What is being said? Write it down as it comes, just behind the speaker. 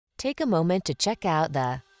Take a moment to check out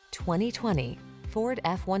the 2020 Ford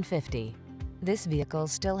F-150. This vehicle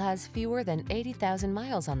still has fewer than 80,000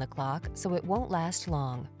 miles on the clock, so it won't last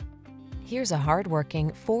long. Here's a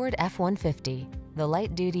hard-working Ford F-150, the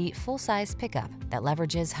light-duty, full-size pickup that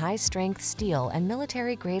leverages high-strength steel and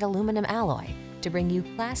military-grade aluminum alloy to bring you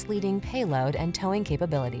class-leading payload and towing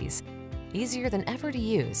capabilities. Easier than ever to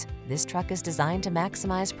use, this truck is designed to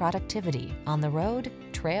maximize productivity on the road,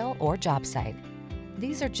 trail, or job site.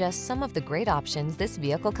 These are just some of the great options this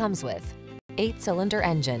vehicle comes with: 8-cylinder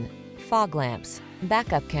engine, fog lamps,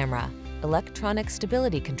 backup camera, electronic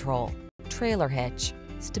stability control, trailer hitch,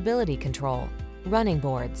 stability control, running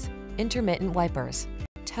boards, intermittent wipers,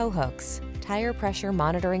 tow hooks, tire pressure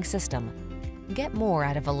monitoring system. Get more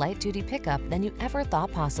out of a light-duty pickup than you ever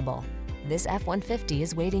thought possible. This F-150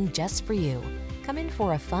 is waiting just for you. Come in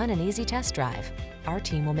for a fun and easy test drive. Our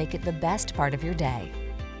team will make it the best part of your day.